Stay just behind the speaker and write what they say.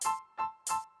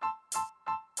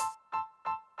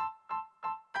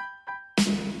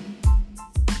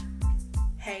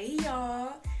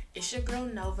It's your girl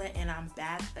Nova, and I'm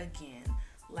back again.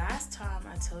 Last time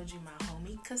I told you my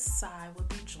homie Kasai would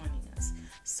be joining us.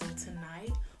 So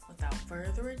tonight, without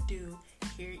further ado,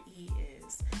 here he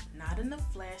is. Not in the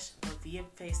flesh, but via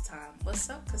FaceTime. What's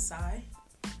up, Kasai?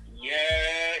 Yeah,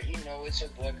 it's your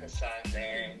boy Kasai,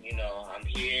 man. I'm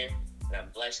here, and I'm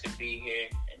blessed to be here,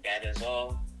 and that is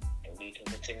all, and we can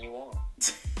continue on.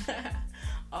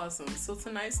 Awesome. So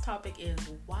tonight's topic is,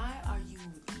 why are you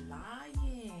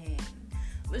lying?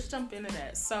 Let's jump into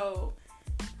that. So,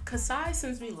 Kasai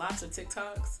sends me lots of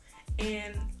TikToks,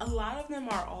 and a lot of them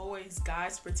are always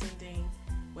guys pretending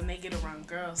when they get around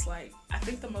girls. Like, I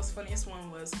think the most funniest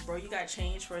one was, bro, you got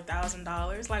change for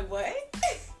 $1,000? Like, what?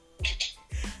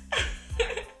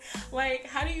 Like,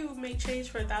 how do you make change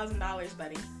for $1,000,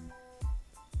 buddy?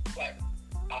 Like,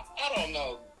 I don't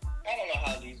know. I don't know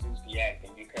how these dudes be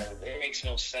acting, because it makes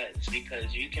no sense.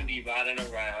 Because you can be riding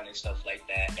around and stuff like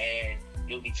that, and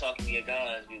you'll be talking to your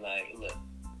guys, be like, look,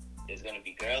 there's going to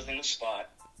be girls in the spot.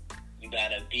 You got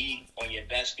to be on your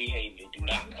best behavior. Do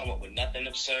not come up with nothing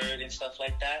absurd and stuff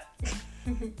like that.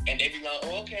 And they be like,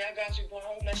 oh, okay, I got you, bro. I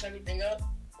won't mess anything up.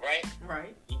 Right?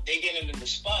 Right. They get into the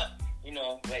spot,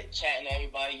 like chatting to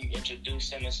everybody. You introduce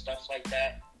them and stuff like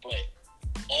that. But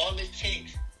all it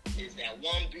takes is that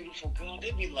one beautiful girl.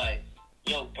 They be like,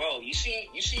 yo, bro, you see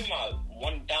my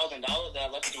 $1,000 that I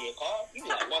left in your car? You be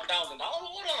like, $1,000?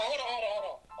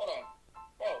 Hold on.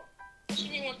 Bro, what you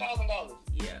mean $1,000?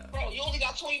 Yeah. Bro, you only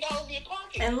got $20 in your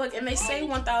pocket. And look, and they say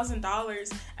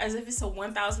 $1,000 as if it's a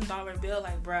 $1,000 bill.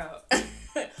 Like, bro,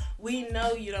 we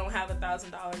know you don't have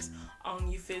 $1,000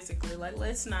 on you physically. Like,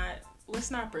 let's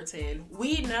not pretend.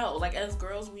 We know, like, as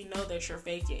girls, we know that you're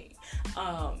faking.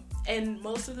 And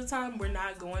most of the time, we're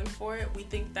not going for it. We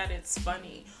think that it's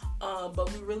funny.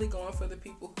 But we're really going for the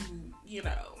people who,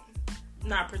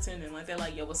 not pretending. Like, they're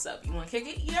like, yo, what's up? You want to kick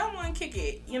it? Yeah, I want to kick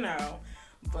it,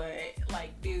 But,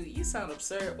 like, dude, you sound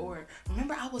absurd. Or,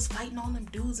 remember I was fighting on them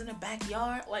dudes in the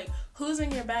backyard? Like, who's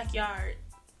in your backyard?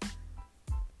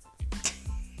 What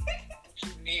you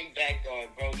mean backyard,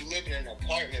 bro? You live in an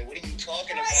apartment. What are you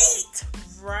talking about?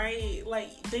 Right.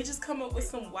 Like, they just come up with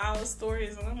some wild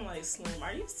stories, and I'm like, Slim,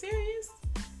 are you serious?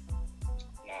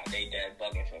 Nah, they dead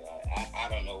bugging for that. I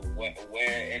don't know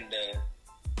where in the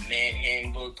man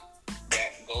handbook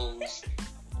that goes.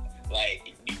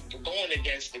 Like, you're going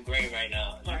against the grain right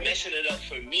now. You're messing it up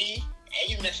for me, and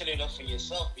you're messing it up for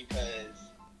yourself, because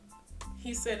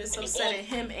he said it's upsetting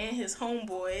him and his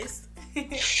homeboys.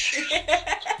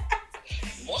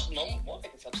 More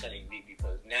think it's upsetting me,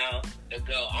 because now the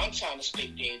girl I'm trying to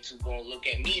speak into gonna look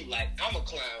at me like I'm a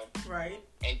clown, right?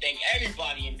 And think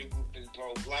everybody in the group is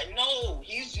broke. Like, no,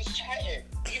 he's just chatting.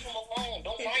 Leave him alone.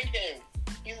 Don't mind him.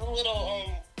 He's a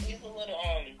little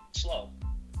slow.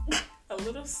 A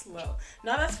little slow.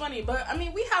 No, that's funny. But, I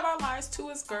mean, we have our lives, too,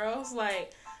 as girls.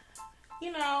 Like,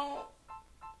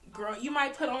 girl, you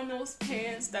might put on those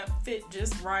pants that fit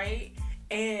just right.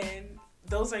 And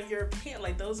those are your pants.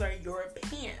 Like, those are your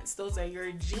pants. Those are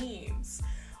your jeans.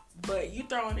 But you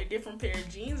throw on a different pair of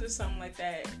jeans or something like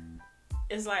that.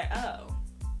 It's like, oh,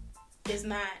 it's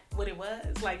not what it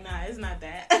was. Like, nah, it's not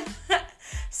that.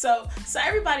 So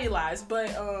everybody lies.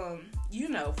 But,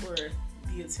 for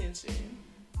the attention.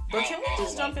 But can we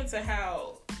just jump into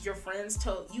how your friends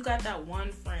you got that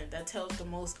one friend that tells the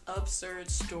most absurd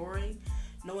story,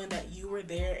 knowing that you were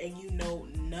there and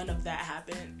none of that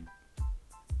happened?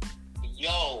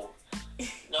 Yo.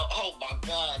 No, oh my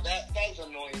God, that's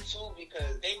annoying too,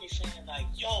 because they be saying like,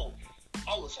 yo,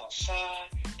 I was outside,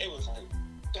 it was like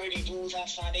 30 dudes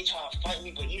outside, they trying to fight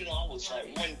me, but I was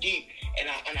like one deep, and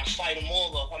I fight them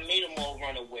all up, I made them all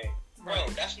run away. Bro,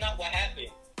 that's not what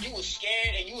happened. You was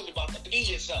scared and you was about to pee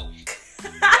yourself.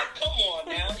 Like, come on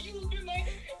now. You was like,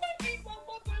 my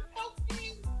mother help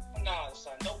me. Nah,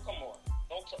 son, no, come on.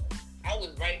 I was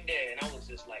right there, and I was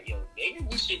just like, yo, maybe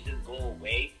we should just go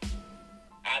away.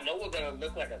 I know we're gonna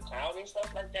look like a clown and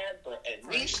stuff like that, but at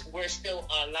least we're still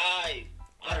alive.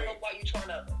 I don't know why you trying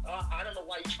to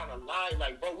lie.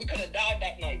 Like, bro, we could have died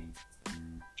that night.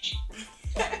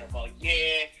 Talking about,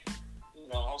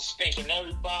 I'm spanking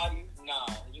everybody.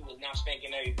 Nah, you was not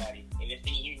spanking everybody. And if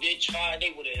you did try,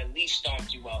 they would have at least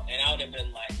stomped you out. And I would have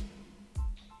been like,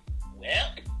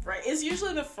 well. Right. It's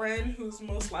usually the friend who's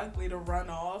most likely to run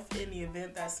off in the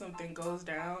event that something goes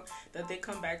down, that they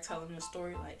come back telling the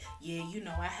story like, yeah,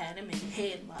 I had him in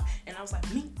headlock. And I was like,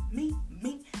 me.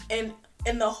 And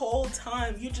the whole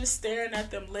time, you just staring at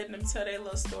them, letting them tell their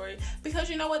little story. Because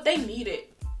you know what? They need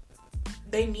it.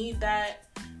 They need that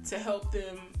to help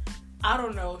them, I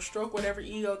don't know, stroke whatever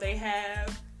ego they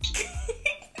have.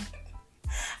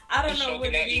 I don't know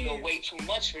what that ego way too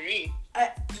much for me.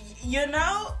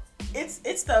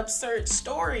 it's the absurd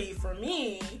story for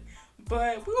me.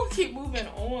 But we're gonna keep moving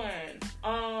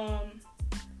on.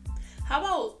 How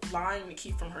about lying to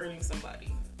keep from hurting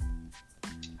somebody?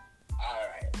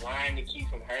 Alright, lying to keep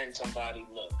from hurting somebody.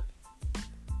 Look,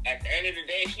 at the end of the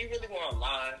day, if you really want to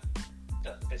lie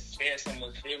to spare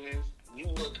someone's feelings, you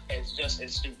look as just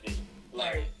as stupid.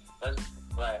 Like,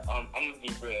 I'm gonna be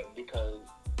real, because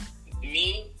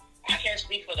me, I can't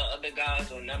speak for the other guys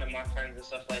or none of my friends and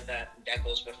stuff like that. That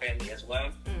goes for family as well.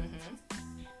 Mm-hmm.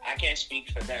 I can't speak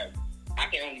for them. I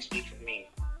can only speak for me.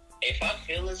 If I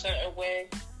feel a certain way,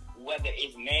 whether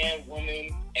it's man, woman,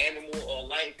 animal, or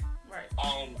like, right.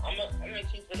 I'm gonna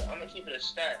keep it a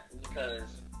stat,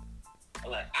 because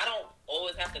like I don't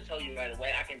always have to tell you right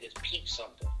away. I can just peep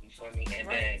something. You feel me?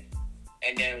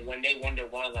 And then when they wonder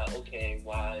why, like, okay,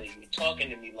 why are you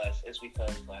talking to me less? It's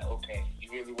because, like, okay,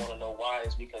 you really want to know why?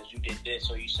 It's because you did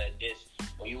this, or you said this,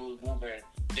 or you was moving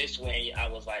this way. I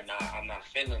was like, nah, I'm not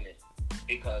feeling it,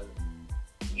 because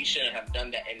you shouldn't have done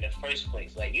that in the first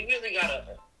place. Like, you really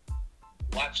gotta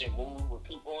watch and move with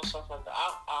people and stuff like that.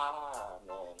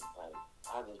 Man, like,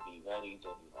 I'll just be ready to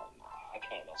be like, nah, I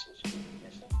can't mess with you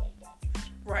and stuff like that.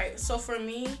 Right. So for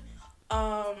me,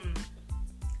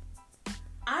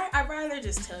 I'd rather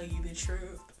just tell you the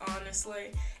truth,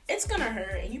 honestly. It's gonna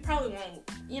hurt, and you probably won't,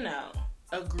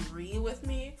 agree with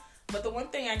me. But the one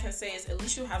thing I can say is at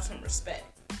least you have some respect.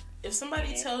 If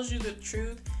somebody tells you the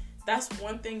truth, that's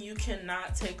one thing you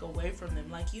cannot take away from them.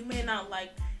 Like, you may not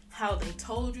like how they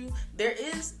told you.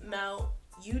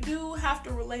 You do have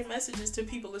to relay messages to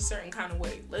people a certain kind of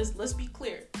way. Let's be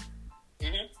clear.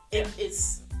 Mm-hmm.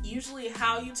 It's usually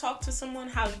how you talk to someone,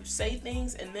 how you say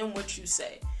things, and then what you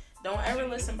say. Don't ever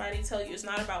let somebody tell you it's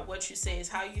not about what you say, it's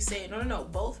how you say it. No.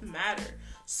 Both matter.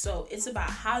 So it's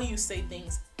about how you say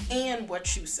things and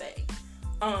what you say.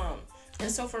 And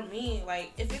so for me,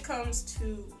 like, if it comes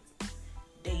to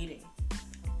dating,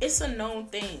 it's a known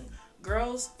thing.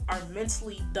 Girls are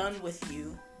mentally done with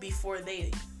you before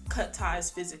they cut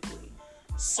ties physically.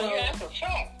 So that's a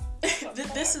fact.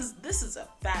 this is a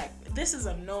fact. This is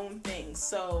a known thing.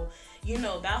 So,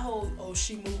 that whole,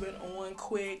 she moving on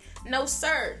quick. No,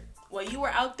 sir. While you were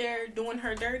out there doing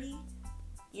her dirty,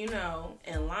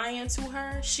 and lying to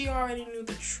her, she already knew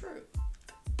the truth.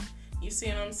 You see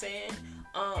what I'm saying?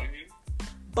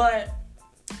 But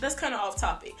that's kind of off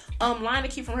topic. Lying to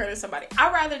keep from hurting somebody.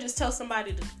 I'd rather just tell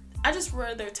somebody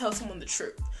rather tell someone the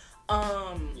truth.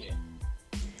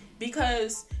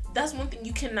 Because that's one thing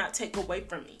you cannot take away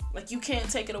from me. Like, you can't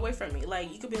take it away from me. Like,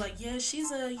 you could be like, yeah,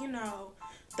 she's a,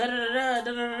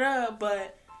 da-da-da-da,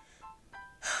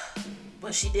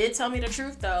 but she did tell me the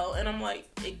truth, though. And I'm like,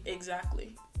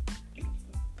 exactly.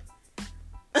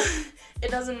 It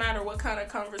doesn't matter what kind of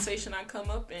conversation I come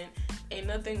up in. Ain't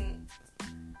nothing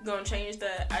gonna change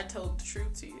that I told the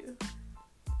truth to you.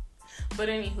 But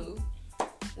anywho,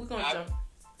 we're gonna jump.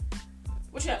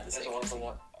 What you have to say?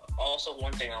 Also,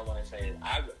 one thing I want to say is,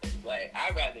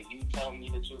 I'd rather you tell me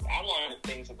the truth. I want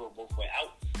things to go both ways.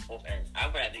 Both ends.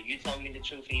 I'd rather you tell me the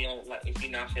truth. If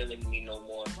you're not feeling me no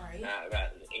more, right?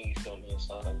 And you feel me and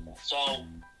stuff like that. So,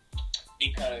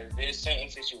 because there's certain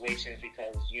situations,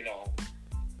 because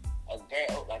a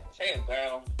girl, like say a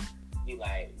girl, be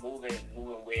like moving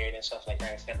weird and stuff like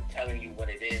that, instead of telling you what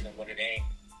it is and what it ain't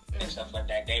and stuff like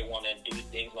that. They want to do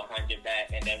things behind your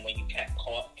back, and then when you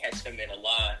catch them in a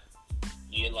lie,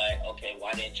 you're like, okay,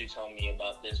 why didn't you tell me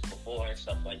about this before and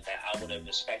stuff like that? I would have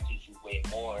respected you way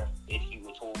more if you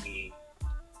would told me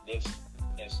this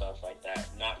and stuff like that.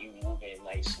 Not you moving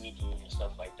like sneaky and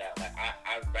stuff like that. Like,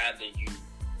 I'd rather you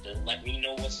just let me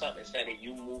know what's up instead of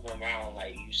you moving around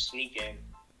like you sneaking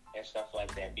and stuff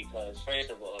like that. Because first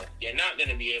of all, you're not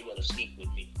gonna be able to sneak with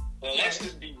me. Well, let's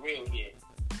just be real here.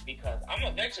 Because I'm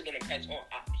eventually gonna catch on.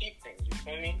 I keep things, you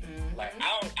feel me? Mm-hmm. Like,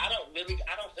 I don't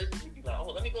physically be like,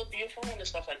 oh, let me go through your phone and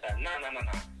stuff like that. Nah.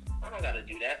 I don't gotta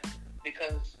do that.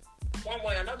 Because one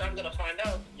way or another, I'm gonna find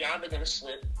out you're either gonna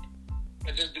slip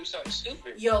or just do something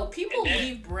stupid. Yo, people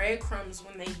leave breadcrumbs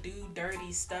when they do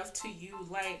dirty stuff to you.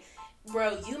 Like,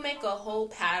 bro, you make a whole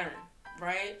pattern,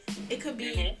 right? It could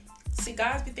be... See,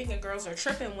 guys be thinking girls are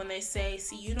tripping when they say,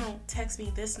 see, you don't text me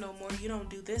this no more, you don't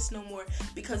do this no more,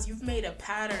 because you've made a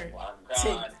pattern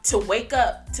to wake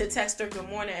up to text her good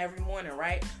morning every morning,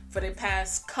 right? For the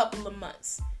past couple of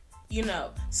months,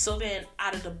 So then,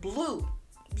 out of the blue,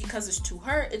 because it's to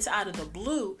her, it's out of the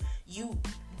blue,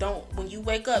 when you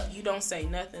wake up, you don't say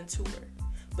nothing to her.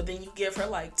 But then you give her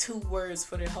like 2 words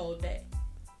for the whole day.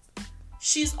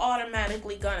 She's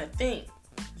automatically gonna think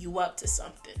you up to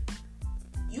something.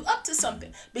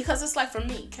 Because it's like, for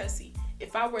me, Kessie,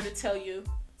 if I were to tell you,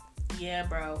 Yeah,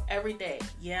 bro. Every day.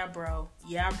 Yeah, bro.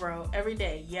 Yeah, bro. Every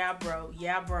day. Yeah, bro.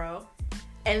 Yeah, bro.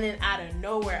 And then out of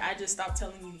nowhere, I just stopped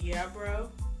telling you, yeah, bro.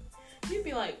 You'd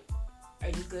be like, are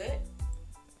you good?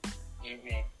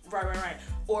 Mm-hmm. Right.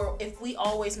 Or if we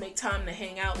always make time to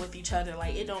hang out with each other,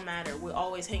 like, it don't matter. We're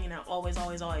always hanging out. Always.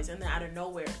 And then out of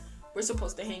nowhere, we're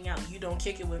supposed to hang out. You don't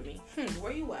kick it with me.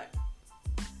 Where you at?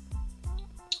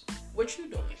 What you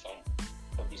doing?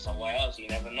 Could be somewhere else. You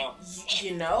never know.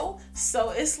 You know?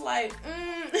 So it's like,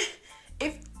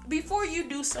 if before you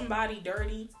do somebody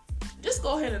dirty, just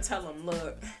go ahead and tell them,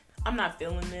 look, I'm not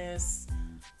feeling this.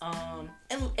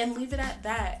 And leave it at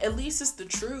that. At least it's the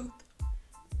truth.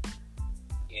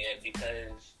 Yeah,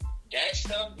 because that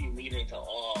stuff be leading to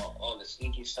all the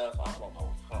sneaky stuff. I don't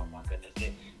know. Oh my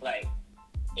goodness. Like,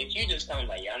 if you just tell them,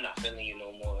 like, yeah, I'm not feeling you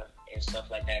no more and stuff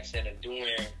like that, instead of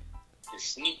doing the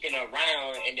sneaking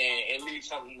around, and then it leaves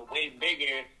something way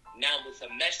bigger. Now it's a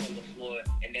mess on the floor,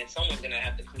 and then someone's gonna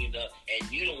have to clean it up,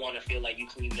 and you don't want to feel like you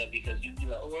cleaned up because you be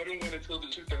like, oh, I don't want to tell the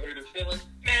truth to hurt her feelings.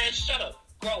 Man, shut up,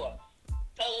 grow up,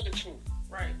 tell her the truth.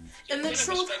 Right, and the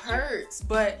truth hurts,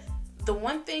 but the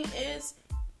one thing is,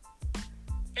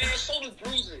 man, so do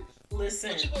bruises.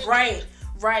 Listen, right.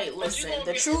 Listen,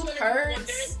 the truth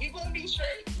hurts. You gonna be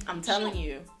straight. I'm telling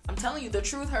you, the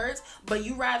truth hurts. But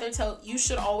you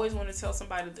should always want to tell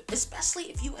somebody, especially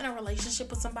if you in a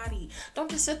relationship with somebody. Don't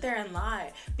just sit there and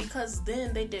lie, because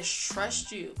then they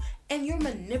distrust you and you're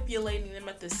manipulating them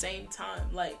at the same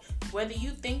time. Like, whether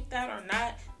you think that or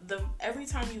not, every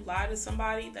time you lie to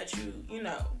somebody that you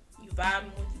vibing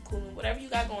with, you cooling, whatever you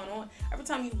got going on, every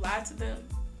time you lie to them,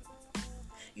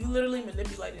 you literally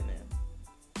manipulating them.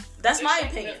 That's my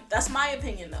opinion. That's my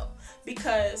opinion, though.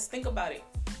 Because, think about it.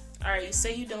 Alright, you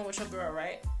say you're dealing with your girl,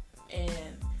 right?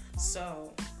 And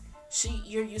so,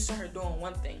 you're used to her doing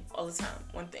one thing all the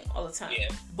time. Yeah.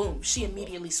 Boom. She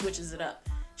immediately switches it up.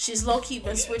 She's low-key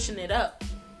been switching it up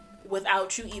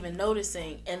without you even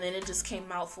noticing. And then it just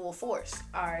came out full force.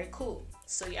 Alright, cool.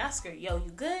 So, you ask her, yo,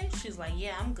 you good? She's like,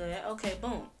 yeah, I'm good. Okay,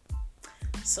 boom.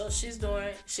 So, she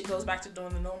goes back to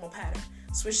doing the normal pattern.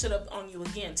 Switch it up on you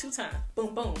again 2 times.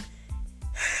 Boom, boom.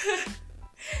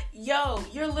 Yo,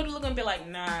 you're literally gonna be like,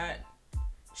 nah,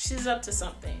 she's up to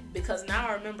something. Because now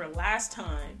I remember last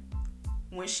time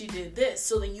when she did this.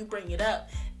 So then you bring it up.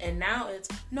 And now it's,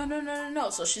 no.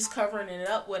 So she's covering it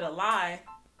up with a lie,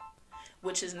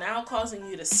 which is now causing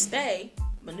you to stay.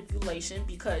 Manipulation.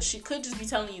 Because she could just be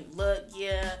telling you, look,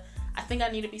 yeah, I think I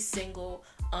need to be single.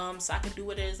 So I can do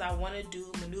what it is I want to do,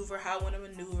 maneuver how I want to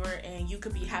maneuver, and you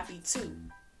could be happy too.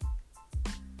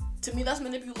 To me, that's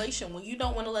manipulation. When you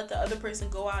don't want to let the other person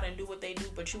go out and do what they do,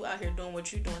 but you out here doing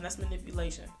what you're doing, that's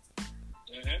manipulation.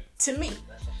 Mm-hmm. To me.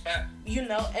 That's a fact. You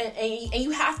know, and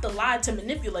you have to lie to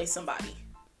manipulate somebody.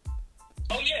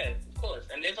 Oh, yeah, of course.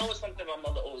 And there's always something my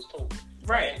mother always told me.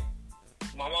 Right.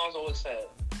 My mom's always said,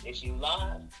 if you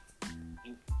lie,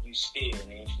 you steal.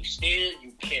 And if you steal,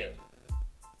 you kill.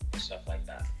 And stuff like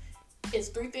that. It's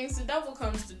 3 things the devil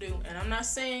comes to do. And I'm not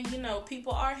saying,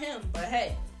 people are him. But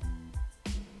hey,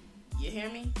 you hear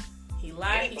me? He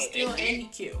lied, he steal, and he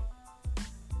kill.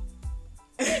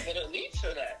 Yeah, but it leads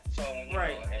to that. So,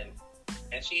 right.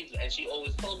 And she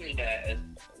always told me that as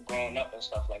growing up and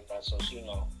stuff like that. So she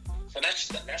So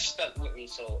that's stuck with me.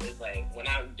 So it's like when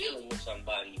I'm dealing with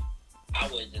somebody, I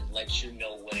would just let you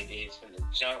know what it is from the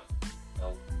jump.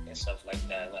 And stuff like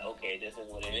that. Like, okay, this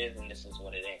is what it is and this is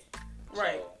what it ain't.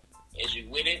 Right. So, is you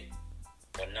with it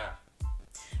or not?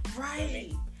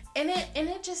 Right. And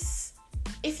it just,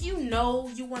 if you know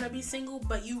you want to be single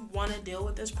but you want to deal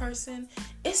with this person,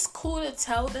 it's cool to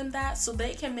tell them that so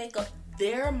they can make up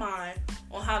their mind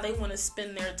on how they want to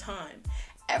spend their time.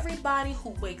 Everybody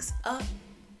who wakes up,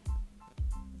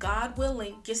 God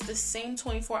willing, gets the same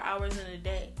 24 hours in a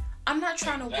day. I'm not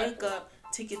trying to wake up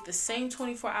to get the same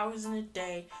 24 hours in a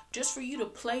day just for you to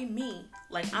play me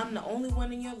like I'm the only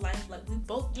one in your life, like we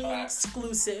both being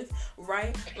exclusive,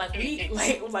 right? Like we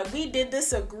like we did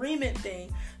this agreement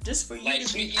thing just for you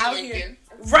to be out here,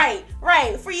 right,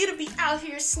 for you to be out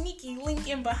here sneaky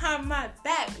linking behind my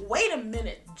back. Wait a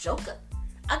minute, Joker,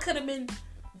 I could have been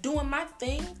doing my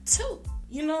thing too.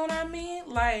 You know what I mean?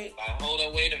 Like, hold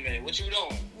on, wait a minute. What you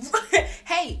doing?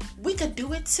 Hey, we could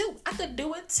do it too. I could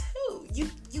do it too.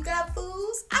 You got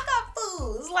fools? I got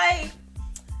fools. Like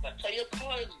play your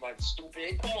cards, like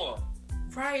stupid. Come on.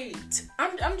 Right.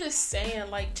 I'm just saying,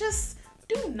 like, just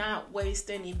do not waste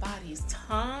anybody's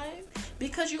time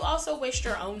because you also waste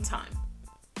your own time.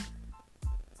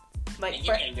 Like, and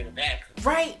you can't get it back.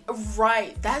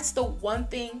 Right. That's the one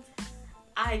thing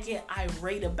I get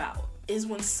irate about. Is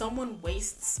when someone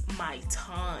wastes my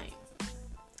time.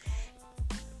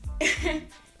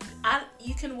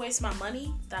 You can waste my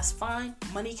money, that's fine.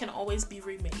 Money can always be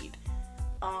remade.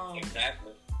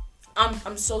 Exactly.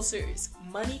 I'm so serious.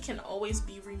 Money can always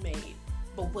be remade.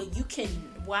 But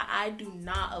what I do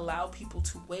not allow people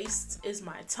to waste is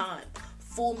my time.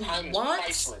 Fool me once,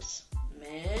 priceless.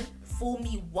 man. Fool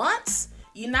me once,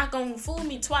 you're not gonna fool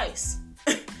me twice.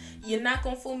 You're not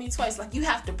gonna fool me twice. Like, you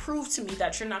have to prove to me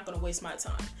that you're not gonna waste my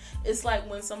time. It's like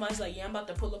when somebody's like, yeah, I'm about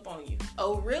to pull up on you.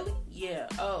 Oh, really? Yeah.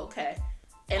 Oh, okay.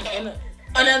 And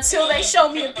until they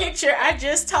show me a picture, I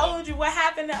just told you what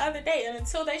happened the other day. And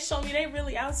until they show me they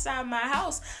really outside my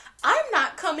house, I'm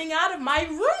not coming out of my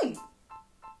room.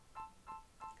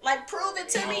 Like, prove it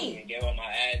to me. Give them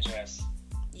my address.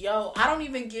 Yo, I don't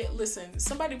even listen,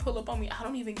 somebody pull up on me, I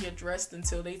don't even get dressed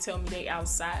until they tell me they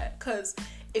outside. Because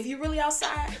if you're really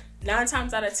outside, 9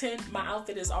 times out of 10, my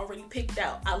outfit is already picked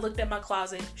out. I looked at my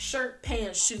closet, shirt,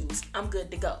 pants, shoes, I'm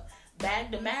good to go.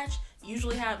 Bag to match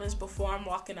usually happens before I'm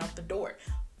walking out the door.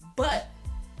 But,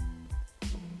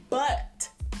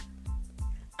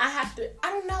 I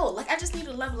don't know, like, I just need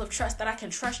a level of trust that I can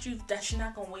trust you, that you're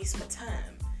not going to waste my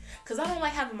time. Because I don't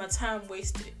like having my time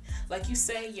wasted. Like you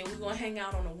say, yeah, we're going to hang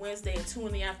out on a Wednesday at 2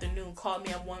 in the afternoon. Call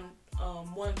me at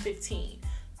 1:15.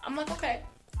 I'm like, okay.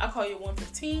 I call you at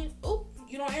 1:15. Oop,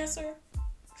 you don't answer?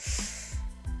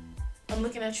 I'm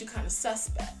looking at you kind of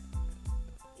suspect.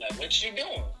 Like, what you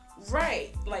doing?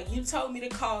 Right. Like, you told me to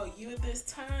call you at this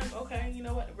time. Okay, you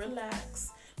know what?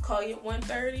 Relax. Call you at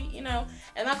 1:30, you know.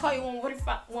 And I call you at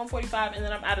 1:45, and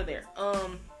then I'm out of there.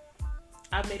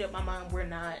 I made up my mind. We're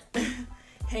not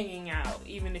hanging out,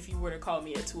 even if you were to call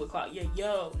me at 2 o'clock. Yeah,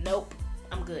 yo, nope,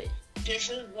 I'm good. This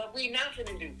is what we not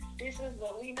gonna do. This is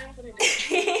what we not gonna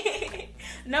do.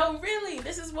 No, really,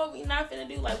 this is what we not gonna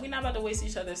do. Like, we're not about to waste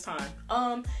each other's time.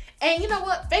 And you know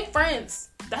what? Fake friends.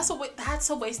 That's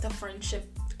a waste of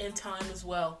friendship and time as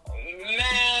well.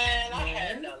 Man, I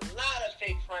had a lot of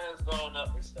fake friends growing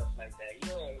up and stuff like that. You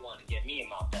don't want to get me in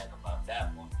my bag about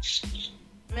that one.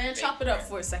 Man, chop it up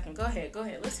for a second. Go ahead.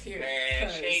 Let's hear it. Man,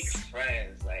 fake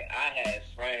friends. Like, I had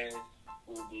friends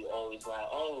who would be always like,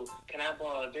 oh, can I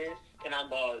borrow this? Can I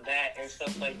borrow that? And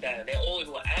stuff like that. They always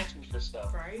would ask me for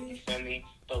stuff. Right. You feel me?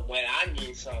 But when I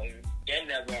need something, they're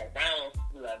never around.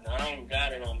 Be like, no, I don't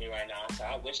got it on me right now. So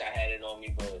I wish I had it on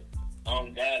me, but I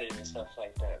don't got it and stuff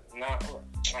like that. Nah,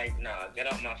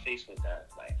 get out my face with that.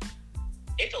 Like,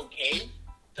 it's okay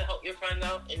to help your friend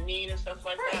out in need and stuff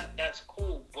like that. That's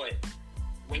cool, but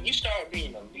when you start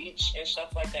being a leech and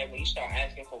stuff like that, when you start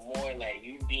asking for more, like,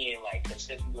 you being, like,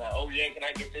 consistent, like, oh, yeah, can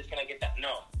I get this, can I get that?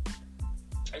 No.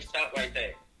 I stop right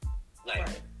there. Like,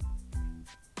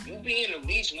 you being a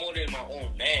leech more than my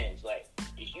own man's. Like,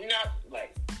 if you're not,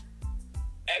 like,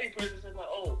 every person says, like,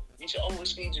 oh, you should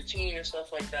always feed your team and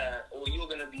stuff like that, or you're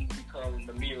going to become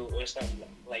the meal or something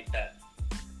like that.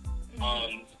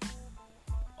 Mm-hmm.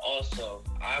 Also,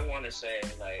 I want to say,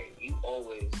 like, you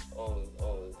always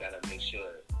got to make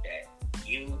sure that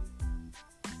you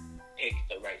pick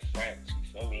the right friends.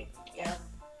 You feel me? Yeah.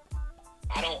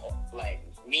 I don't, like,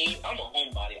 me, I'm a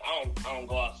homebody. I don't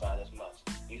go outside as much.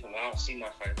 You feel me? I don't see my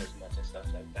friends as much and stuff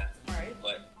like that. Right.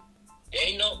 But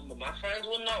they know, but my friends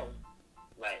will know.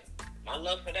 Like, my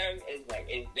love for them is, like,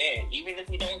 it's there. Even if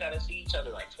we don't got to see each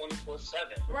other, like,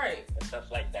 24/7. Right. And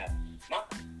stuff like that.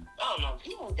 I don't know.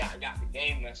 People got the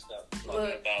game messed up.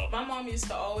 Look, my mom used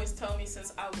to always tell me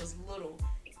since I was little,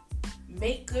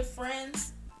 make good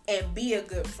friends and be a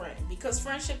good friend. Because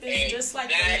friendship is just like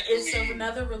it's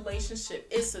another relationship.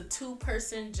 It's a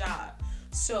 2-person job.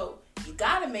 So you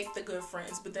got to make the good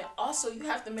friends. But then also you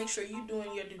have to make sure you're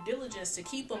doing your due diligence to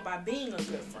keep them by being a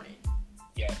good friend.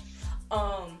 Yeah.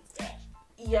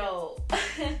 Yo.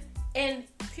 And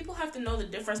people have to know the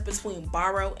difference between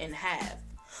borrow and have.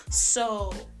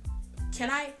 So, can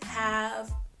I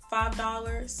have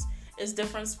 $5? Is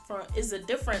a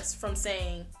difference from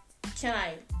saying, can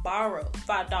I borrow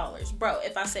 $5? Bro,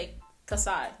 if I say,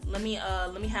 Kasai, let me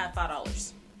have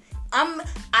 $5.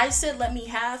 I said let me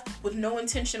have with no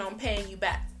intention on paying you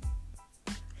back.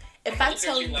 If I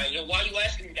tell you, like, why are you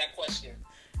asking me that question?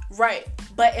 Right,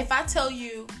 but if I tell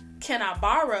you, can I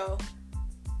borrow?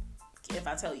 If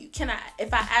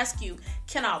I ask you,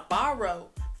 can I borrow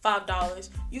 $5,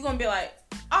 you're gonna be like,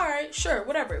 all right, sure,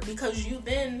 whatever, because you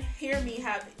then hear me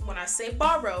when I say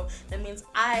borrow, that means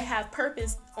I have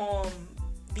purpose on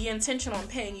the intention on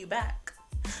paying you back.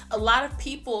 A lot of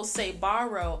people say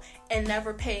borrow and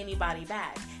never pay anybody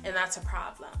back, and that's a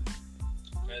problem.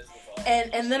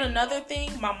 And then another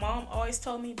thing my mom always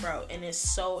told me, bro, and it's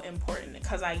so important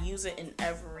because I use it in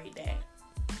every day.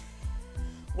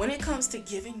 When it comes to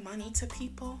giving money to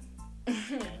people,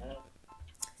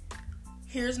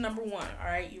 here's number 1. All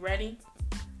right, you ready?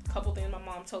 couple things my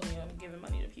mom told me I'm giving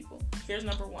money to people. Here's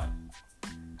number one.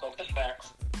 Talk the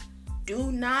facts.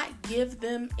 Do not give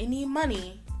them any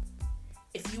money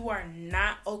if you are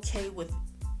not okay with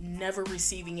never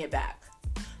receiving it back.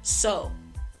 So,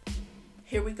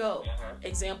 here we go.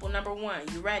 Example number one.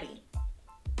 You ready?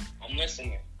 I'm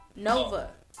listening.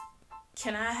 Nova,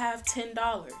 can I have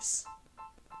 $10?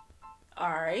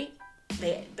 Alright.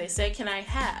 They say, can I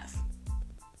have?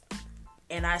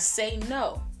 And I say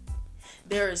no.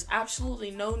 There is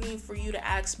absolutely no need for you to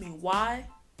ask me why.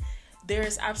 There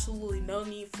is absolutely no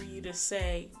need for you to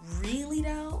say, really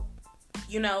though?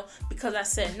 You know, because I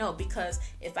said no. Because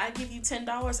if I give you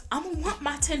 $10, I'm going to want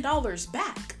my $10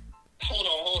 back.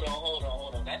 Hold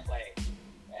on. That's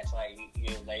like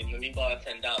you like, let me borrow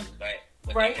 $10, right?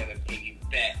 But right. They're gonna pay you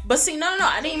back. But see, no.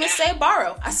 I didn't even say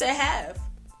borrow. I said have.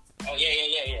 Oh,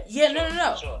 yeah. Yeah, sure,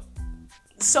 no.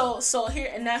 Sure. So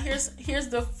here's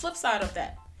the flip side of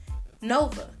that.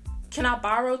 Nova, can I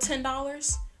borrow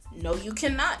 $10? No, you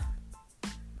cannot.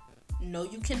 No,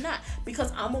 you cannot.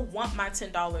 Because I'm going to want my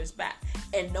 $10 back.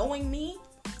 And knowing me,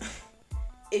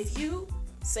 if you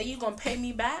say you're going to pay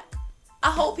me back, I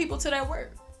hold people to their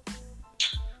word.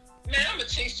 Man, I'm going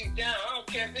to chase you down. I don't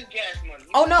care if it's gas money.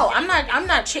 Oh, no, I'm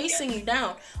not chasing you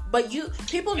down. But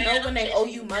people know when they owe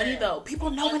you money, though. People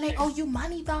know when they owe you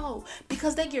money, though.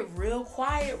 Because they get real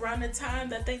quiet around the time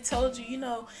that they told you, you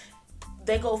know,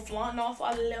 they go flaunting off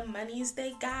all of them monies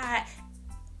they got.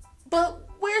 But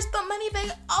where's the money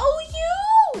they owe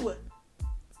you?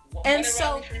 Well, and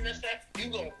so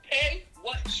you gonna pay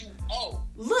what you owe.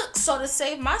 Look, so to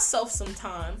save myself some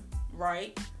time,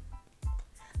 right?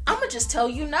 I'ma just tell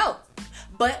you no.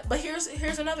 But here's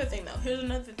another thing though.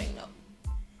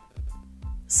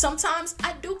 Sometimes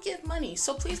I do give money,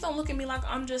 so please don't look at me like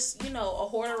I'm just, you know, a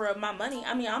hoarder of my money.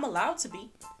 I mean, I'm allowed to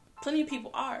be. Plenty of people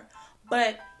are,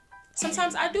 but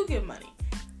sometimes I do give money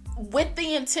with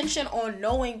the intention on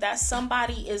knowing that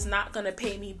somebody is not going to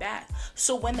pay me back.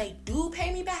 So when they do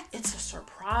pay me back, it's a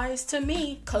surprise to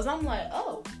me because I'm like,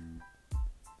 oh.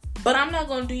 But I'm not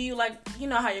going to do you like, you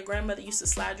know how your grandmother used to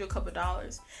slide you a couple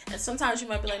dollars. And sometimes you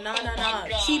might be like, nah,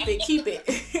 keep it. keep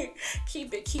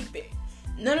it.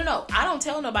 No. I don't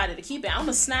tell nobody to keep it. I'm going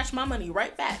to snatch my money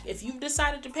right back. If you've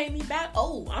decided to pay me back,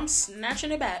 oh, I'm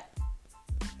snatching it back.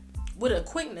 With a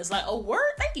quickness, like, oh,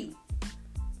 word, thank you.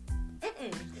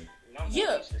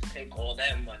 Yeah. Just take all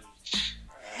that money.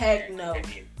 Heck no.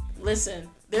 Listen,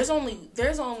 there's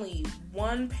only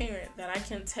one parent that I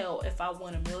can tell if I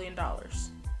won $1 million.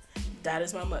 That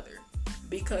is my mother.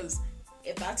 Because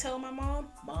if I tell my mom,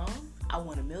 I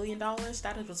won $1 million,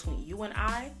 that is between you and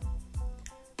I.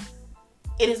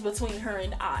 It is between her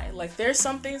and I. Like, there's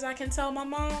some things I can tell my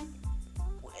mom,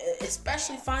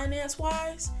 especially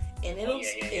finance-wise. And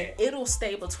it'll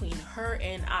stay between her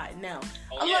and I. Now,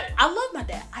 I love my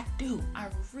dad. I do. I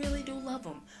really do love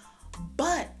him.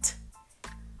 But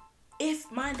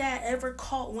if my dad ever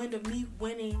caught wind of me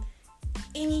winning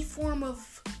any form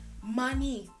of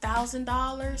money,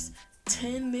 $1,000,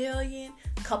 $10 million,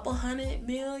 couple $100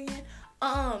 million,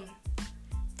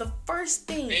 the first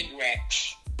thing, big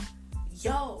racks.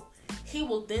 He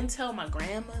will then tell my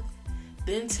grandmother,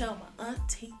 then tell my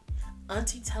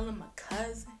auntie telling my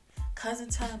cousin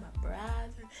telling my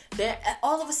brother. That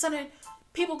all of a sudden,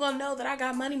 people gonna know that I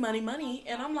got money,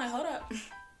 and I'm like, hold up.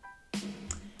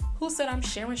 Who said I'm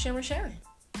sharing?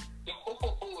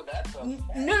 Oh, that's a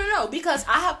No, because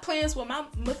I have plans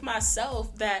with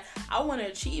myself that I want to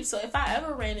achieve. So if I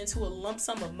ever ran into a lump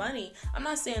sum of money, I'm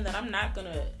not saying that I'm not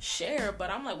gonna share,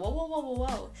 but I'm like,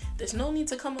 whoa. There's no need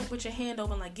to come up with your hand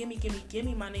open like, gimme.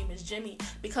 My name is Jimmy,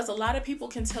 because a lot of people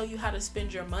can tell you how to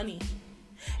spend your money.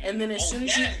 And then as soon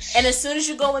as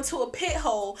you go into a pit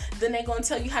hole, then they're gonna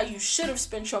tell you how you should have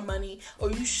spent your money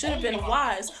or you should have been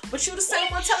wise. But you the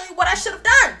same one telling you what I should have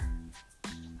done.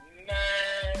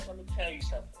 Man, let me tell you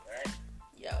something, right?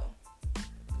 Yo,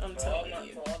 I'm telling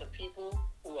you. For all the people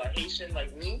who are Haitian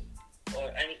like me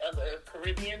or any other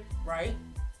Caribbean, right?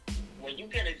 When you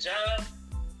get a job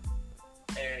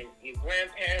and your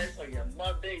grandparents or your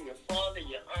mother, your father,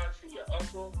 your auntie, your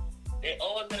uncle, they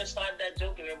always gonna start that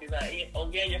joke and they'll be like, oh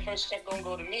yeah, your first check gonna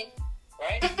go to me,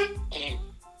 right?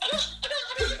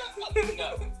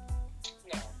 No.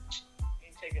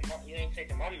 You ain't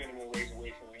taking my minimum wage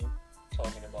away from me.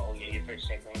 Talking about, oh yeah, your first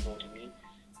check gonna go to me.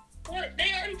 What?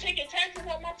 They already taking taxes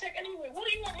out my check anyway. What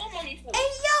do you want my money for?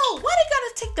 Hey yo, why they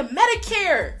gotta take the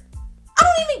Medicare? I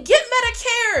don't even get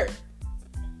Medicare.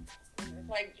 It's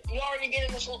like you already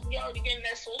getting that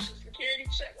Social Security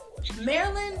check.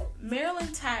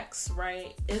 Maryland tax,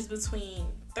 right, is between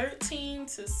 13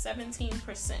 to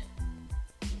 17%.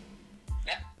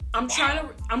 I'm trying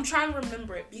to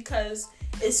remember it because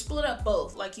it's split up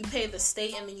both. Like you pay the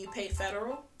state and then you pay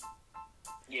federal.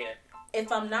 Yeah.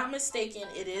 If I'm not mistaken,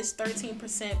 it is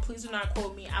 13%. Please do not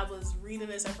quote me. I was reading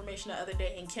this information the other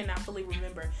day and cannot fully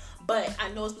remember. But I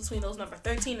know it's between those numbers,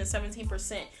 13 and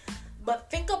 17%. But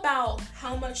think about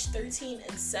how much 13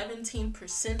 and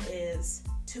 17% is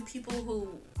to people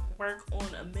who work on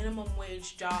a minimum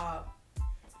wage job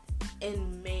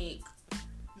and make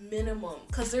minimum.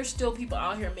 Because there's still people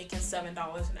out here making $7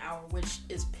 an hour, which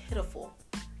is pitiful.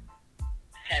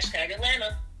 Hashtag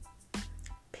Atlanta.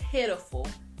 Pitiful.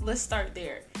 Let's start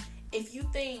there. If you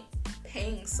think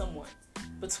paying someone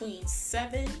between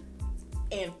 $7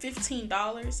 and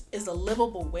 $15 is a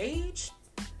livable wage,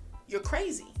 you're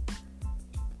crazy.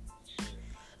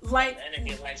 Like, and it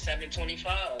get like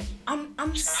 $7.25. I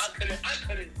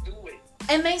couldn't do it.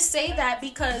 And they say that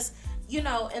because, you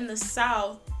know, in the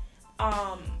South,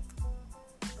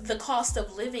 the cost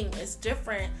of living is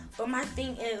different. But my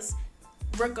thing is,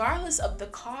 regardless of the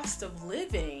cost of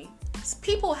living,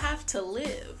 people have to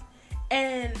live.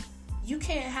 And you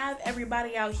can't have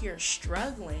everybody out here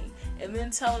struggling and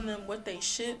then telling them what they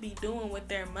should be doing with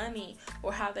their money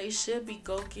or how they should be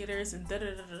go-getters and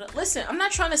da-da-da-da. Listen, I'm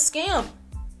not trying to scam.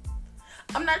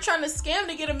 I'm not trying to scam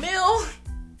to get a meal.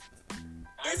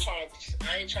 I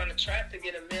ain't trying to trap to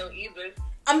get a meal either.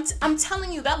 I'm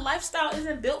telling you, that lifestyle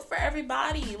isn't built for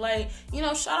everybody. Like, you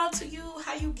know, shout out to you,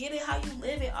 how you get it, how you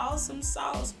live it, awesome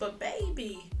sauce. But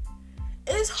baby,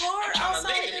 it's hard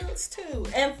outside this too.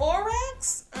 And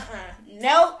Forex?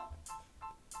 Nope.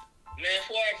 Man,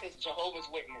 Forex is Jehovah's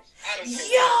Witness.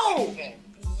 I don't think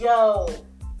Yo,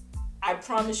 I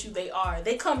promise you they are.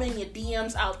 They come in your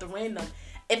DMs out the random.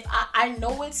 If I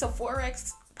know it's a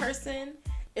Forex person,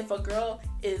 if a girl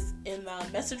is in the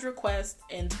message request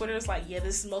and Twitter's like, yeah,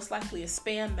 this is most likely a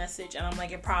spam message, and I'm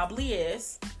like, it probably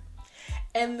is.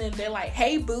 And then they're like,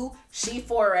 hey boo, she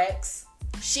Forex.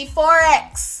 She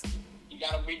Forex. You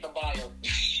gotta read the bio.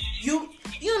 You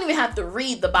don't even have to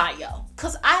read the bio.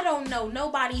 Cause I don't know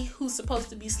nobody who's supposed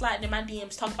to be sliding in my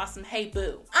DMs talking about some hey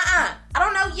boo. I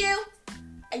don't know you.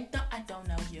 I don't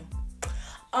know you.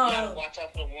 You gotta watch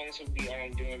out for the ones who be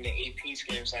doing the AP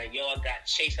scams. Like, yo, I got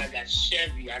Chase, I got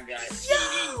Chevy, I got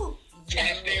CD.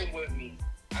 Tap in with me.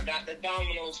 I got the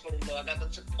Domino's for the love. I got the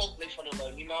Chipotle for the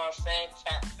love. You know what I'm saying?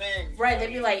 Tap in. Right, they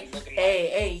be like,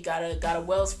 hey, you got a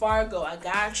Wells Fargo. I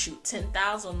got you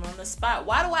 10,000 on the spot.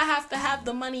 Why do I have to have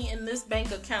the money in this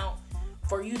bank account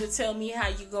for you to tell me how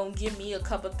you gonna give me a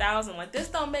couple thousand? Like, this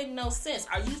don't make no sense.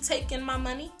 Are you taking my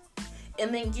money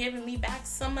and then giving me back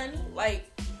some money?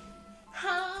 Like,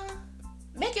 huh?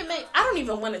 I don't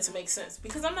even want it to make sense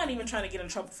because I'm not even trying to get in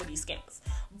trouble for these scams.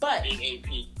 But Big AP.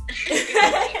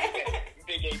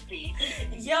 Big AP.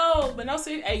 Yo, but no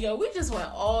seriously, hey yo, we just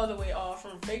went all the way off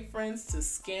from fake friends to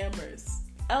scammers.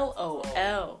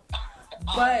 LOL.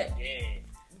 But I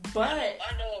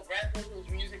know a rapper whose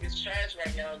music is trash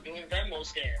right now doing Venmo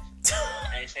scams.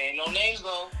 I ain't saying no names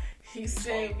though. He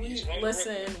said,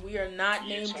 we are not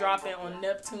name dropping on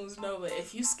Neptune's Nova.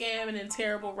 If you scamming and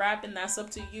terrible rapping, that's up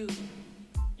to you.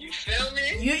 You feel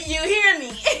me? You hear me?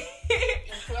 You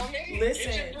feel me?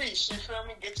 Listen. Get your breach, you feel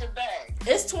me? Get your bag.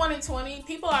 It's 2020.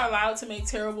 People are allowed to make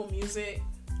terrible music.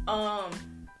 But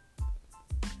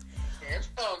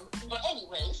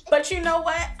anyways. But you know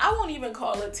what? I won't even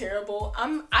call it terrible.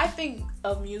 I think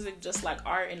of music just like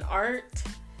art, and art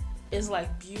is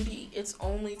like beauty. It's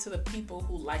only to the people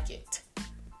who like it.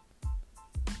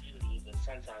 Beauty, but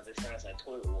sometimes it sounds like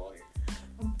toilet water.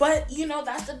 But you know,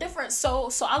 that's the difference.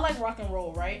 So I like rock and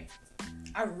roll, right?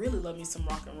 I really love me some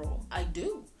rock and roll. I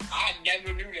do. I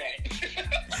never knew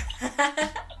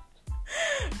that.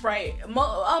 Right.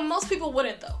 Most people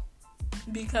wouldn't though,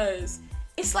 because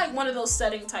it's like one of those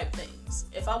setting type things.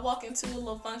 If I walk into a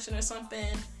little function or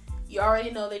something, you already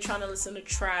know they're trying to listen to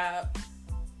trap.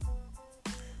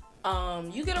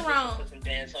 You get around. I listen to some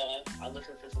dance hall. I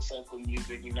listen to some soulful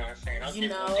music. You know what I'm saying?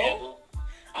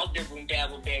 I'll dibble and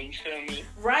dabble there. You feel me?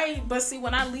 Right, but see,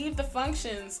 when I leave the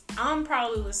functions, I'm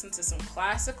probably listening to some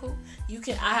classical.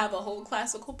 I have a whole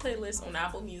classical playlist on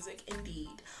Apple Music, indeed.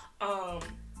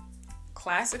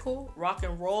 Classical, rock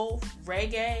and roll,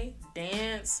 reggae,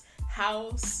 dance,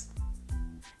 house,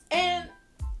 and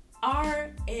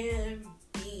R&B.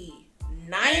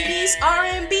 90s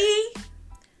R&B.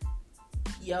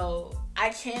 Yo, I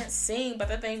can't sing, but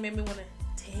that thing made me want to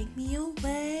take me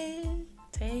away.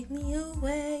 Take me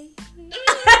away.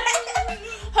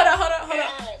 Hold on.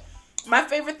 My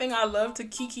favorite thing I love to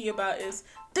kiki about is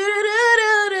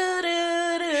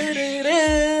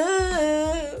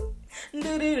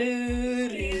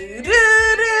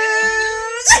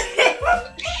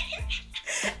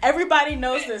Everybody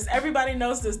knows this. Everybody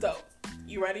knows this though.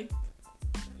 You ready?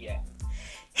 Yeah.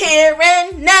 Here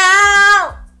and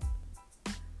now,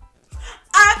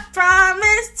 I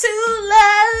promise to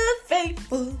love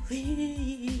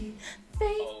faithfully.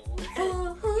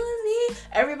 Faithfully.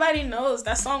 Everybody knows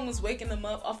that song was waking them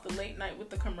up off the late night with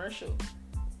the commercial.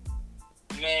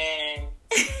 Man,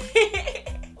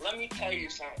 let me tell you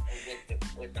something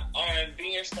with the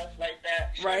R&B and stuff like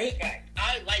that. Right.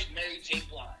 I like Mary J.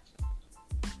 Blige.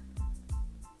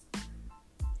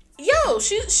 Yo,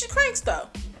 she cranks though.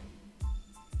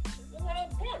 Well,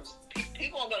 of course,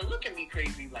 people are gonna look at me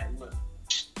crazy. Like, look,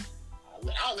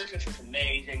 I'll listen to some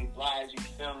Mary J. Blige. You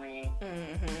feel me?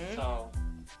 Mm-hmm. Some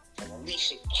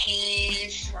Alicia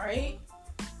Keys. Right.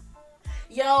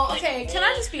 Yo, okay. Can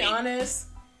I just be honest?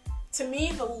 To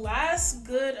me, the last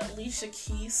good Alicia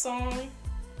Keys song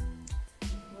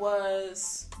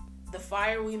was "The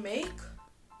Fire We Make,"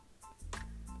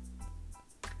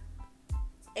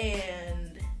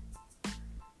 and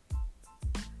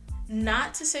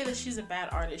not to say that she's a bad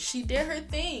artist. She did her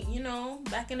thing, you know,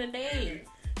 back in the day.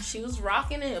 She was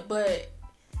rocking it, but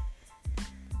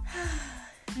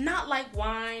not like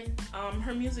Wine.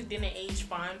 Her music didn't age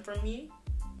fine for me.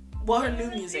 Well, her new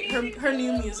music. Her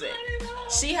new music.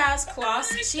 She has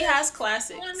classics. Yeah,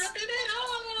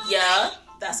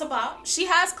 that's a bop. She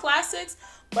has classics,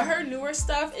 but her newer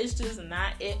stuff is just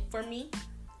not it for me.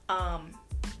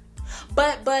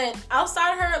 But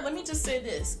outside her, let me just say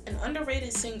this: an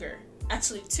underrated singer,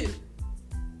 actually two,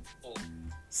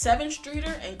 7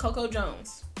 Streeter and Coco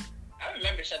Jones. I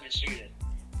remember 7 Streeter.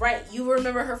 Right, you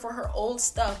remember her for her old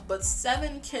stuff, but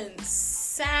 7 can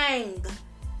sang.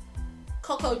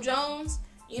 Coco Jones,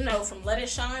 you know, from Let It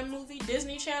Shine movie,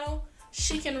 Disney Channel,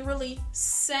 she can really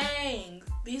sing.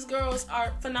 These girls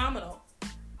are phenomenal.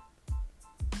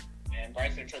 Man,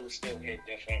 Bryson Tiller still hit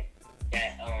different.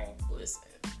 Listen.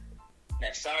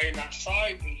 That sorry, not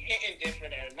sorry, be hitting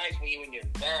different and nice when you in your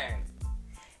band.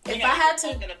 If I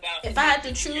had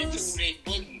to choose,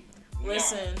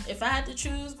 listen, if I had to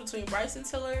choose between Bryson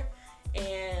Tiller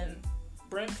and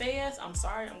Brent Faiyaz, I'm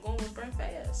sorry, I'm going with Brent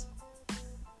Faiyaz.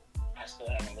 I still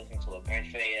haven't listened to a Brent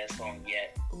Faiyaz song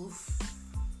yet. Oof.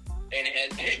 And it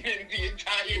has been the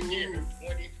entire year of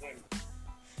 2020.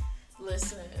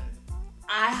 Listen,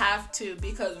 I have to,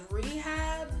 because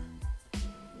Rehab,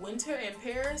 Winter in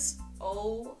Paris,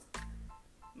 oh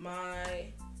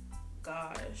my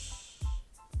gosh.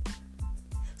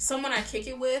 Someone I kick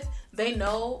it with, they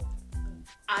know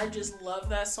I just love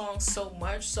that song so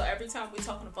much. So every time we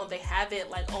talk on the phone, they have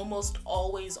it like almost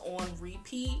always on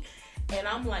repeat. And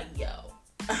I'm like, yo,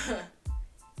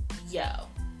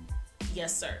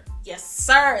 yes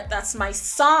sir, that's my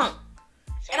song.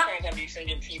 Sometimes I be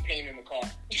singing T-Pain in the car.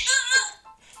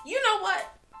 You know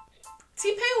what?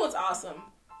 T-Pain was awesome.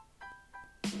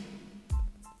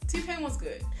 T-Pain was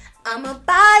good. I'ma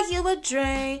buy you a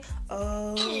drink.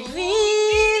 Oh,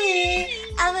 really?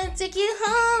 I'ma take you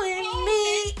home with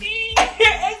me.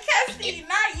 And Cassie,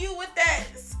 not you with that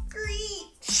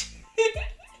screech.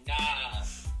 Nah.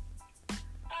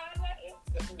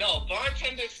 No,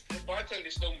 Bartender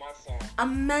still my song.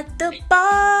 I'm at the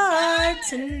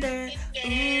bartender. Ooh,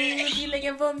 you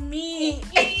looking for me?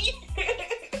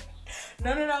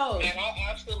 No. Man,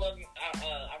 I still love you. I'm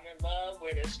in love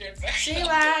with her shit. She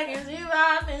rockin', she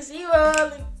rollin', she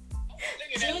rollin'.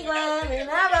 She rollin',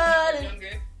 I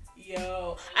rollin'.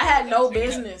 Yo, I had no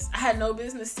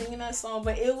business singing that song,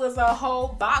 but it was a whole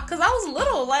bop because I was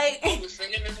little. Like, I was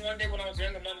singing this one day when I was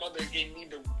younger. My mother gave me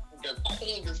the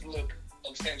coldest look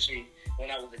of century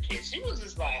when I was a kid. She was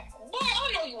just like, "Boy,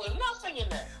 I know you was not singing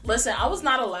that." Listen, I was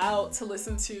not allowed to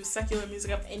listen to secular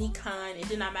music of any kind. It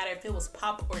did not matter if it was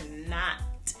pop or not.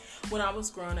 When I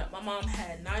was growing up, my mom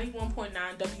had 91.9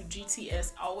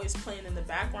 WGTS always playing in the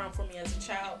background for me as a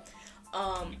child.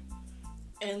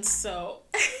 And so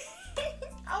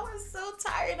I was so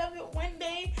tired of it one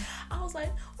day. I was like,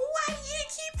 why do you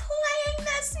keep playing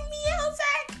this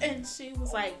music? And she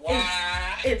was like,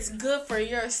 it's good for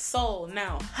your soul.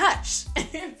 Now hush.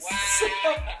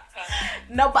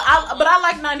 No, but I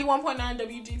like 91.9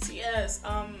 WGTS.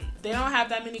 They don't have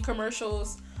that many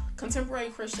commercials. Contemporary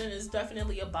Christian is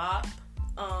definitely a bop.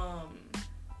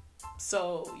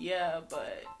 So yeah,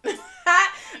 but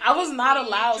I was not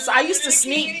allowed. So I used to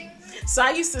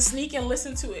sneak and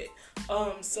listen to it.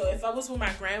 So if I was with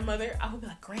my grandmother, I would be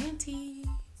like, Granty,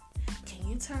 can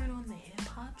you turn on the hip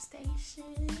hop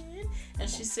station? And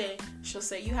she'll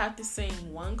say, you have to sing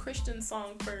one Christian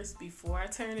song first before I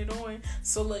turn it on.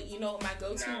 So look, you know what my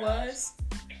go-to was?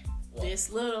 This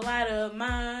little light of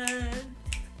mine,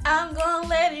 I'm gonna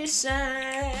let it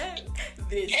shine.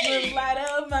 This little light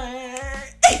of mine.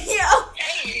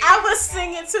 Hey, I was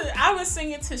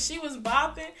singing to she was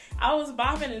bopping. I was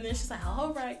bopping, and then she's like,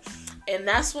 all right. And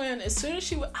that's when, as soon as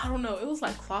she, I don't know, it was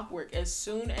like clockwork. As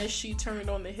soon as she turned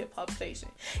on the hip hop station,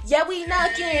 yeah, we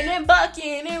knocking and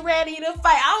bucking and ready to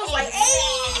fight. I was like,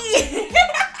 hey,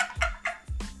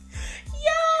 yo.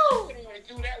 I couldn't even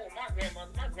do that with my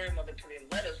grandmother. My grandmother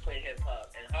couldn't let us play hip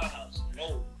hop in her house.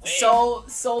 No way. So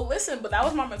listen, but that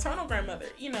was my maternal grandmother.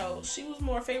 You know, she was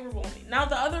more favorable to me. Now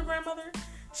the other grandmother,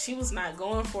 she was not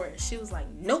going for it. She was like,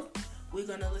 nope, we're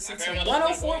gonna listen to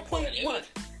 104.1.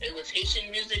 It was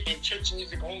Haitian music and church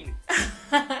music only.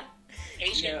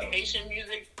 Haitian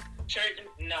music, church,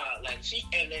 nah, like she,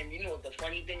 and then you know what the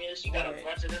funny thing is? She got a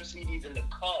bunch of them CDs in the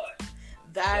car.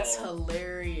 That's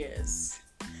hilarious.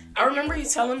 I remember you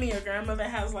telling me your grandmother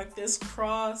has like this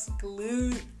cross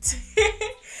glued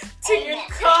to your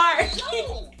car.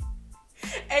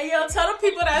 Hey, yo, tell the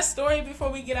people that story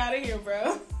before we get out of here,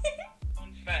 bro.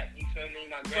 Fun fact, you feel me?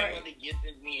 My grandmother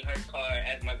gifted me her car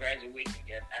as my graduation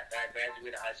gift after I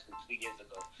graduated high school 2 years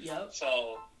ago. Yep.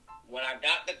 So when I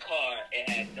got the car, it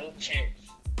had no chance.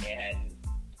 I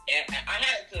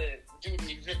had to do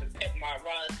the exhibit pimp my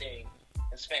ride thing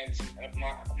and spend my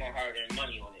hard-earned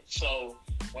money on it. So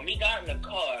when we got in the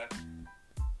car,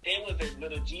 there was a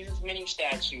little Jesus mini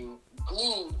statue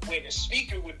glued where the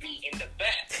speaker would be in the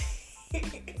back.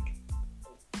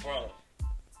 Bro,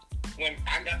 when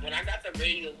I got the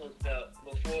radio hooked up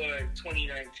before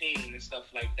 2019 and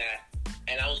stuff like that,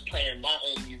 and I was playing my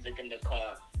own music in the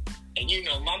car, and you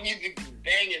know my music be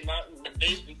banging, the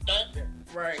bass be thumping.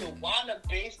 Right. So while the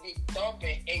bass be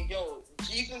thumping, and yo,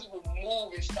 Jesus would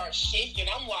move and start shaking,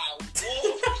 I'm like,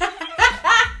 whoa.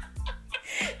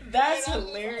 That's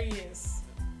hilarious.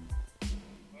 I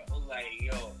was like,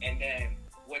 yo, and then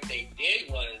what they did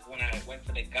was when I went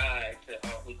to the guy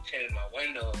who tinted my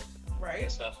windows, right,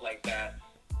 and stuff like that,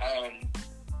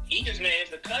 he just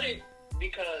managed to cut it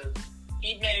because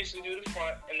he managed to do the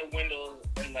front and the windows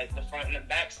and like the front and the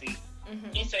back seat.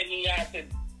 Mm-hmm. He said he had to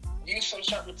use some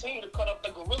sharp tool to cut up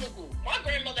the Gorilla Glue. My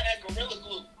grandmother had Gorilla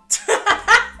Glue.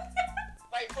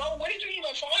 Like, bro, where did you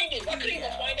even find it? I couldn't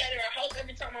even find that in our house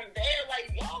every time I'm there.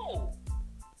 Like, yo,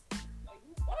 like,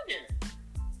 you bugging.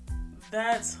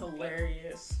 That's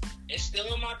hilarious. It's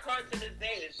still in my car to this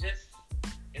day.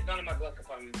 It's not in my glove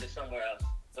compartment. It's somewhere else.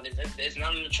 But it's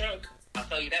not in the trunk. I'll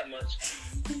tell you that much.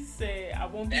 He said, I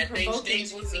won't be that provoking thing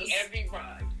stays Jesus. With me every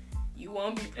ride. You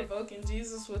won't be provoking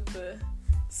Jesus with the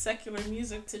secular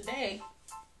music today.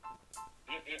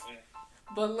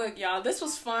 But look, y'all, this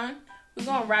was fun. We're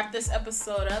going to wrap this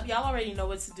episode up. Y'all already know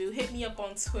what to do. Hit me up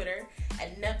on Twitter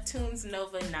at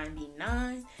NeptunesNova99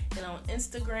 and on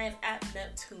Instagram at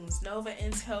NeptunesNova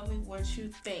and tell me what you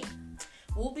think.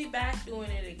 We'll be back doing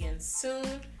it again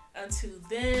soon. Until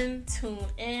then, tune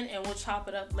in and we'll chop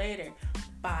it up later.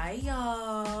 Bye,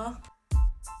 y'all.